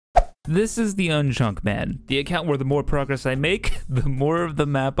This is the UnChunkMan, the account where the more progress I make, the more of the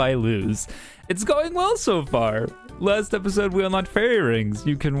map I lose. It's going well so far. Last episode we unlocked fairy rings.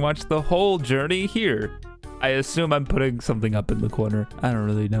 You can watch the whole journey here. I assume I'm putting something up in the corner. I don't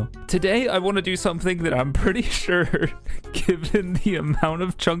really know. Today I want to do something that I'm pretty sure, given the amount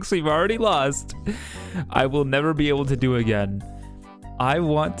of chunks we've already lost, I will never be able to do again. I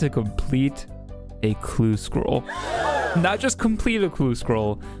want to complete a clue scroll. Not just complete a clue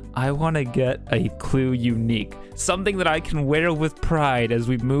scroll, I want to get a clue unique. Something that I can wear with pride as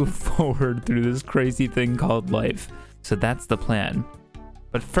we move forward through this crazy thing called life. So that's the plan.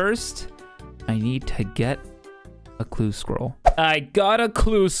 But first, I need to get a clue scroll. I got a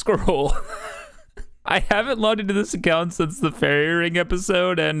clue scroll. I haven't logged into this account since the fairy ring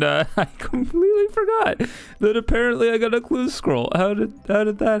episode, and I completely forgot that apparently I got a clue scroll. How did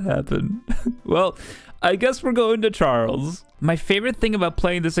that happen? Well, I guess we're going to Charles. My favorite thing about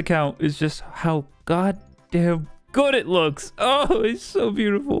playing this account is just how goddamn good it looks. Oh, it's so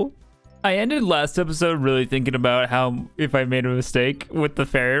beautiful. I ended last episode really thinking about how if I made a mistake with the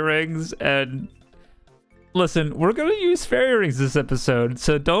fairy rings, and listen, we're gonna use fairy rings this episode,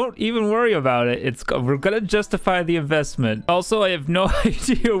 so don't even worry about it. We're gonna justify the investment. Also, I have no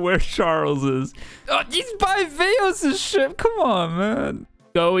idea where Charles is. Oh, he's by Veos' ship. Come on, man.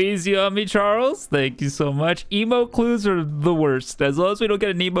 Go easy on me, Charles. Thank you so much. Emo clues are the worst. As long as we don't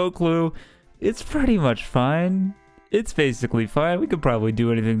get an emo clue, it's pretty much fine. It's basically fine. We could probably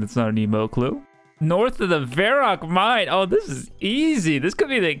do anything that's not an emo clue. North of the Varrock mine. Oh, this is easy. This could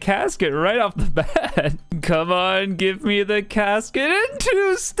be the casket right off the bat. Come on, give me the casket in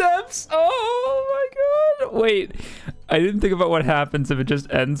 2 steps. Oh my god. Wait, I didn't think about what happens if it just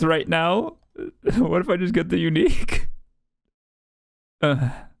ends right now. What if I just get the unique?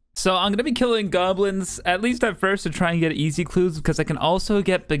 So I'm gonna be killing goblins, at least at first, to try and get easy clues, because I can also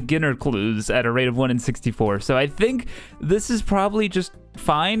get beginner clues at a rate of 1 in 64. So I think this is probably just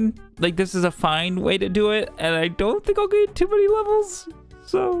fine. Like, this is a fine way to do it, and I don't think I'll get too many levels.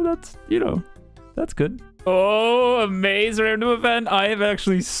 So that's, you know, that's good. Oh, a maze random event. I am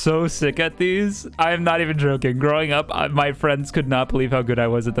actually so sick at these. I am not even joking. Growing up, my friends could not believe how good I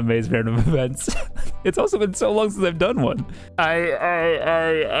was at the maze random events. It's also been so long since I've done one.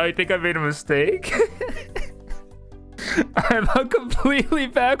 I think I made a mistake. I'm completely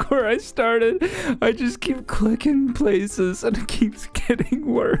back where I started. I just keep clicking places and it keeps getting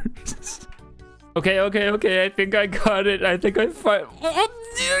worse. Okay. I think I got it. I think I find. What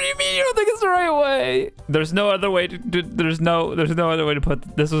do you mean you don't think it's the right way? There's no other way to do. There's no other way to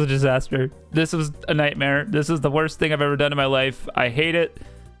put. This was a disaster. This was a nightmare. This is the worst thing I've ever done in my life. I hate it.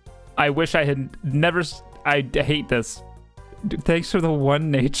 I wish I had never. I hate this. Thanks for the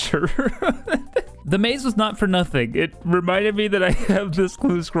one nature. The maze was not for nothing. It reminded me that I have this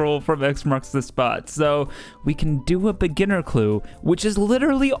clue scroll from X marks the spot. So we can do a beginner clue, which is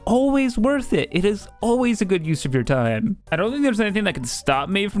literally always worth it. It is always a good use of your time. I don't think there's anything that can stop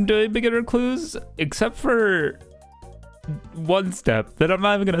me from doing beginner clues, except for one step that I'm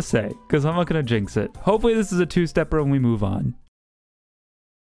not even gonna say, because I'm not gonna jinx it. Hopefully this is a 2-stepper and we move on.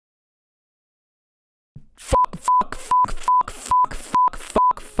 Fuck.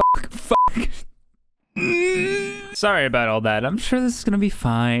 Sorry about all that. I'm sure this is gonna be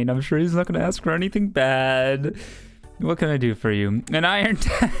fine. I'm sure he's not gonna ask for anything bad. What can I do for you? An iron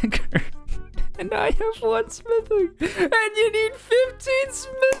dagger. And I have 1 smithing. And you need 15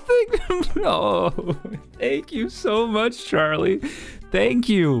 smithing. Oh, thank you so much, Charlie. Thank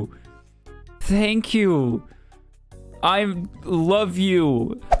you. Thank you. I love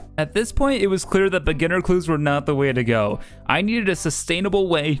you. At this point, it was clear that beginner clues were not the way to go. I needed a sustainable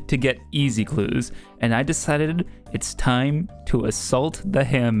way to get easy clues, and I decided it's time to assault the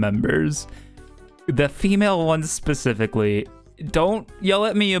ham members. The female ones specifically. Don't yell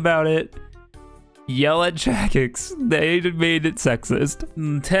at me about it. Yell at Jagex. They made it sexist.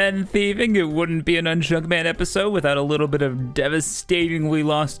 10 thieving. It wouldn't be an UnChunkMan episode without a little bit of devastatingly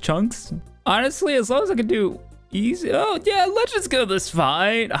lost chunks. Honestly, as long as I can do easy. Oh yeah, Legends Guild is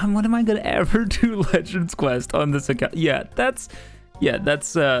fine. When am I gonna ever do Legends Quest on this account? Yeah, that's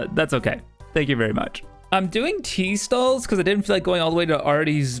okay. Thank you very much. I'm doing tea stalls because I didn't feel like going all the way to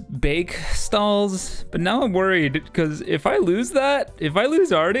Artie's bake stalls, but now I'm worried because if I lose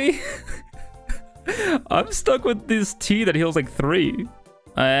Artie, I'm stuck with this tea that heals like 3.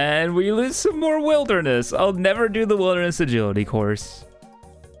 And we lose some more wilderness. I'll never do the wilderness agility course.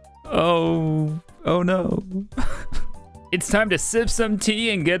 Oh no. It's time to sip some tea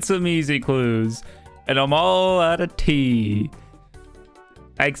and get some easy clues. And I'm all out of tea.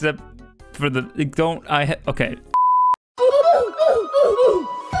 Except for the, okay.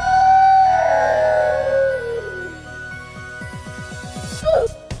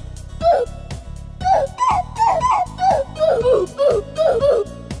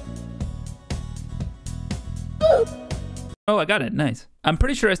 got it. Nice. I'm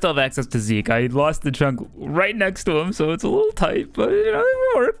pretty sure I still have access to Zeke. I lost the chunk right next to him, so it's a little tight, but you know,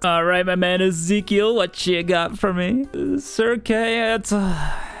 it works. All right, my man Ezekiel, what you got for me? Sir K, it's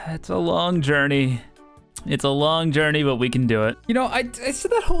a long journey. It's a long journey, but we can do it. You know, I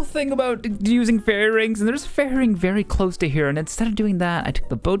said that whole thing about using fairy rings, and there's a fairy ring very close to here, and instead of doing that, I took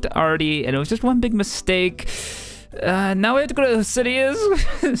the boat to Artie, and it was just one big mistake. Now we have to go to the city.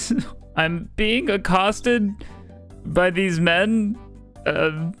 I'm being accosted by these men.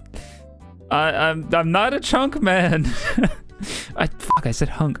 I'm not a chunk man. I said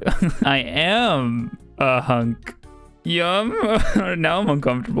hunk. I am a hunk. Yum. Now I'm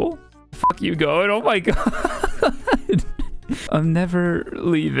uncomfortable. Fuck you going. Oh my god. I'm never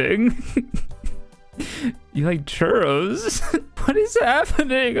leaving. You like churros? What is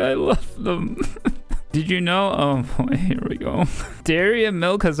happening? I love them. Did you know? Oh boy, here we go. Dairy and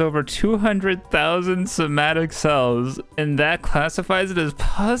milk has over 200,000 somatic cells, and that classifies it as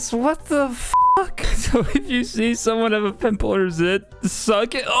pus? What the fuck? So if you see someone have a pimple or zit,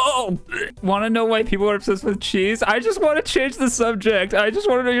 suck it. Oh! Want to know why people are obsessed with cheese? I just want to change the subject. I just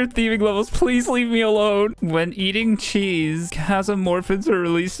want to know your thieving levels. Please leave me alone. When eating cheese, casomorphins are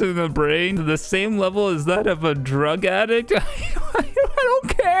released in the brain to the same level as that of a drug addict. I don't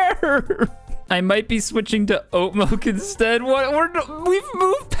care. I might be switching to oat milk instead. We've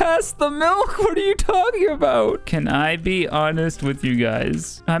moved past the milk. What are you talking about? Can I be honest with you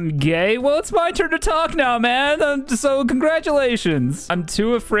guys? I'm gay? Well, it's my turn to talk now, man. So congratulations. I'm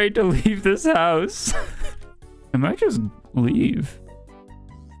too afraid to leave this house. I might just leave.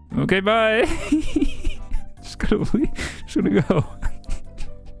 Okay, bye. Just gonna leave. Just gonna go.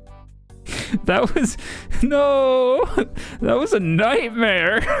 That was a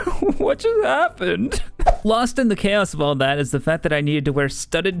nightmare. What just happened? Lost in the chaos of all that is the fact that I needed to wear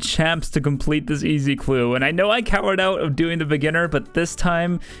studded chaps to complete this easy clue. And I know I cowered out of doing the beginner, but this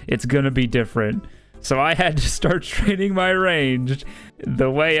time it's gonna be different. So I had to start training my range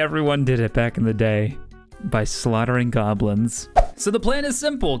the way everyone did it back in the day, by slaughtering goblins. So the plan is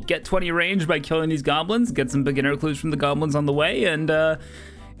simple. Get 20 range by killing these goblins, get some beginner clues from the goblins on the way, and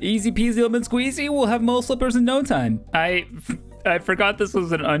easy peasy lemon squeezy, we'll have mole slippers in no time. I forgot this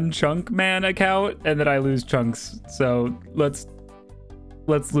was an UnChunkMan account and that I lose chunks. So let's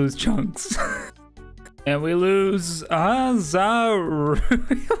lose chunks. And we lose Azar.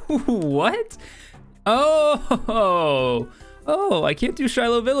 What? Oh, I can't do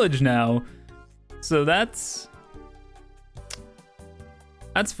Shiloh Village now. So that's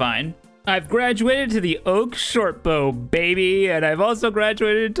fine. I've graduated to the Oak Shortbow, baby, and I've also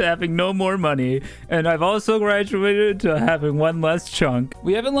graduated to having no more money, and I've also graduated to having one less chunk.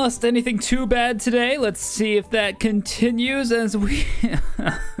 We haven't lost anything too bad today. Let's see if that continues as we...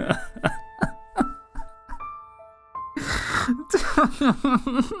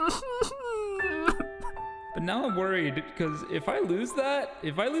 But now I'm worried, because if I lose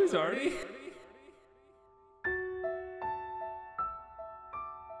Artie...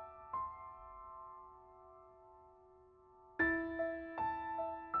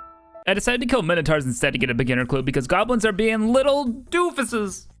 I decided to kill Minotaurs instead to get a beginner clue because goblins are being little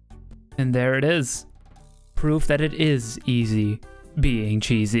doofuses. And there it is. Proof that it is easy being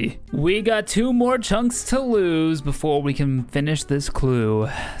cheesy. We got 2 more chunks to lose before we can finish this clue.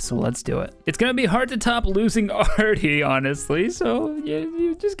 So let's do it. It's gonna be hard to top losing Artie, honestly. So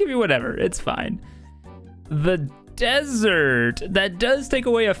you just give me whatever, it's fine. The desert. That does take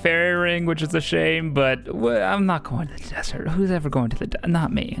away a fairy ring, which is a shame, but I'm not going to the desert. Who's ever going to the desert?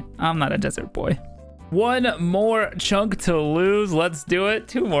 Not me. I'm not a desert boy. 1 more chunk to lose. Let's do it.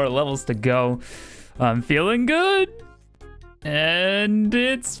 2 more levels to go. I'm feeling good. And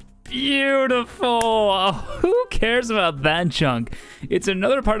it's beautiful. Oh, who cares about that chunk? It's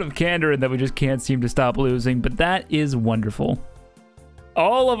another part of Kandarin that we just can't seem to stop losing, but that is wonderful.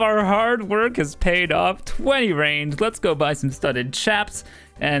 All of our hard work has paid off. 20 range. Let's go buy some studded chaps,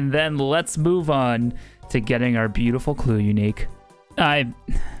 and then let's move on to getting our beautiful clue unique. I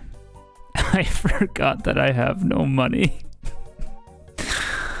forgot that I have no money.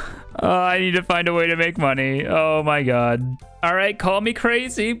 I need to find a way to make money. Oh my god. All right, call me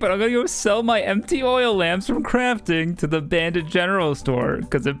crazy, but I'm gonna go sell my empty oil lamps from crafting to the Bandit General Store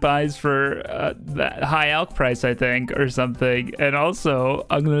because it buys for that high alch price, I think, or something. And also,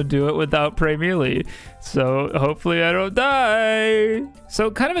 I'm gonna do it without Premierly, so hopefully I don't die. So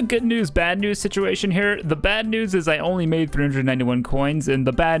kind of a good news, bad news situation here. The bad news is I only made 391 coins, and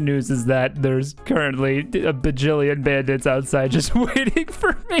the bad news is that there's currently a bajillion bandits outside just waiting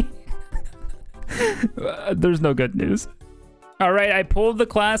for me. There's no good news. All right, I pulled the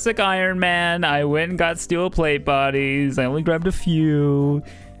classic Iron Man. I went and got steel plate bodies. I only grabbed a few.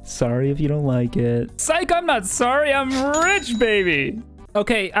 Sorry if you don't like it. Psych, I'm not sorry. I'm rich, baby.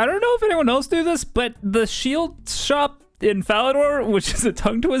 Okay, I don't know if anyone else knew this, but the shield shop in Falador, which is a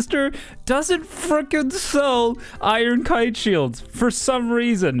tongue twister, doesn't frickin' sell iron kite shields for some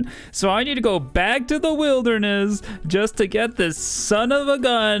reason. So I need to go back to the wilderness just to get this son of a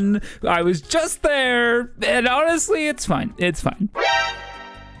gun. I was just there, and honestly, it's fine. It's fine.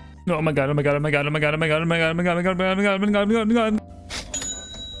 Oh my god, oh my god, oh my god, oh my god, oh my god, oh my god, oh my god, oh my god, oh my god, oh my god, oh my god, oh my god.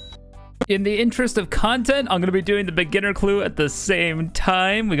 In the interest of content, I'm gonna be doing the beginner clue at the same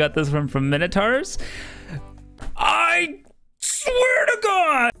time. We got this one from Minotaurs. I swear to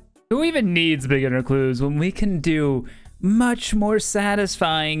God! Who even needs beginner clues when we can do much more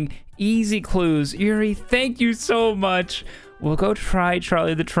satisfying, easy clues? Yuri, thank you so much. We'll go try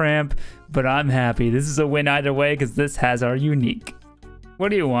Charlie the Tramp, but I'm happy. This is a win either way because this has our unique. What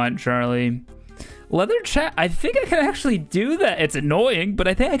do you want, Charlie? Leather chat? I think I can actually do that. It's annoying, but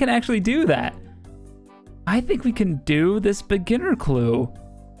I think I can actually do that. I think we can do this beginner clue.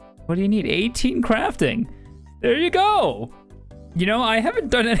 What do you need? 18 crafting. There you go. You know, I haven't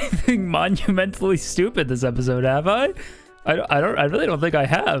done anything monumentally stupid this episode, have I? I really don't think I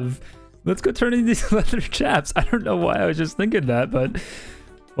have. Let's go turn in these leather chaps. I don't know why I was just thinking that, but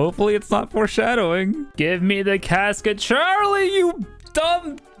hopefully it's not foreshadowing. Give me the casket, Charlie, you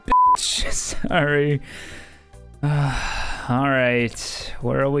dumb bitch. Sorry. All right,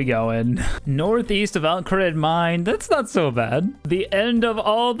 where are we going? Northeast of Alcred Mine. That's not so bad. The end of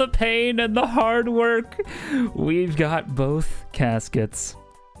all the pain and the hard work. We've got both caskets.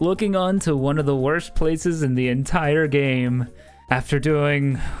 Looking on to one of the worst places in the entire game. After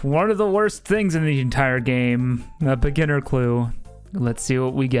doing one of the worst things in the entire game, a beginner clue. Let's see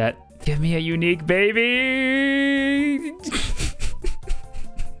what we get. Give me a unique, baby.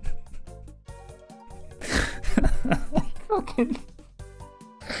 Fucking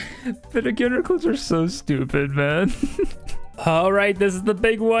beginner clues are so stupid, man. All right, this is the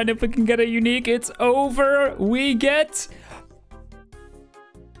big one. If we can get a unique, it's over. We get,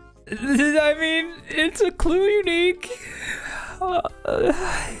 I mean, it's a clue unique.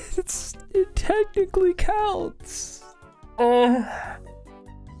 It technically counts.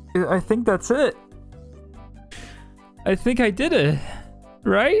 I think that's it. I think I did it.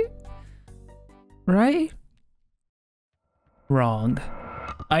 Right? Right? Wrong.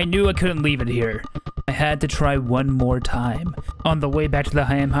 I knew I couldn't leave it here. I had to try one more time. On the way back to the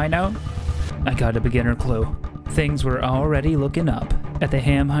ham hideout, I got a beginner clue. Things were already looking up. At the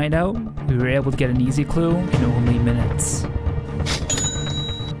ham hideout, we were able to get an easy clue in only minutes.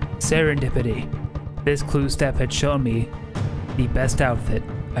 Serendipity. This clue step had shown me the best outfit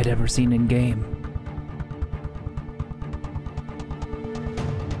I'd ever seen in game.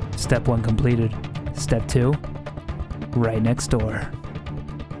 Step 1 completed. Step 2, right next door.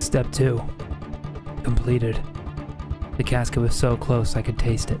 Step 2, completed. The casket was so close I could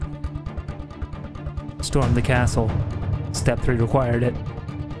taste it. Storm the castle. Step 3 required it.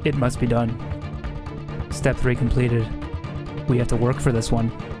 It must be done. Step 3 completed. We have to work for this one.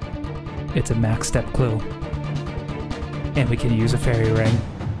 It's a max step clue. And we can use a fairy ring.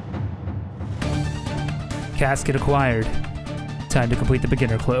 Casket acquired. Time to complete the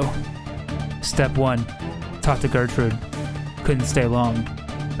beginner clue. Step 1. Talk to Gertrude. Couldn't stay long,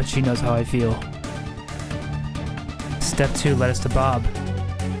 but she knows how I feel. Step 2 led us to Bob.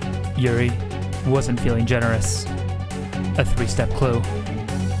 Yuri wasn't feeling generous. A 3-step clue.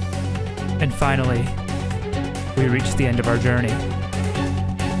 And finally, we reached the end of our journey.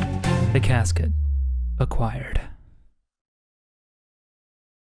 The casket acquired.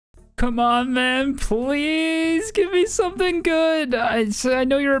 Come on, man, please give me something good. I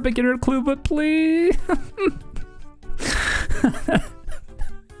know you're a beginner clue, but please.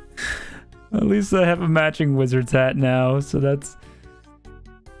 At least I have a matching wizard's hat now, so that's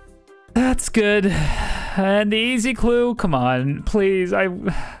good. And the easy clue, come on, please.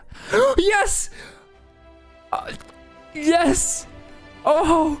 Yes! Yes!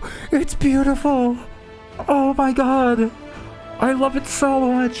 Oh, it's beautiful. Oh my god. I love it so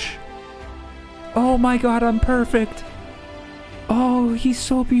much. Oh my god, I'm perfect. Oh, he's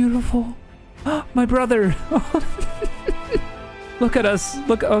so beautiful. My brother. Look at us.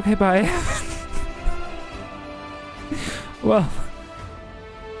 Look. Okay, bye. Well,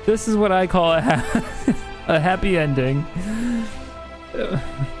 this is what I call a happy ending.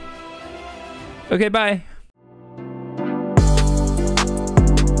 Okay, bye.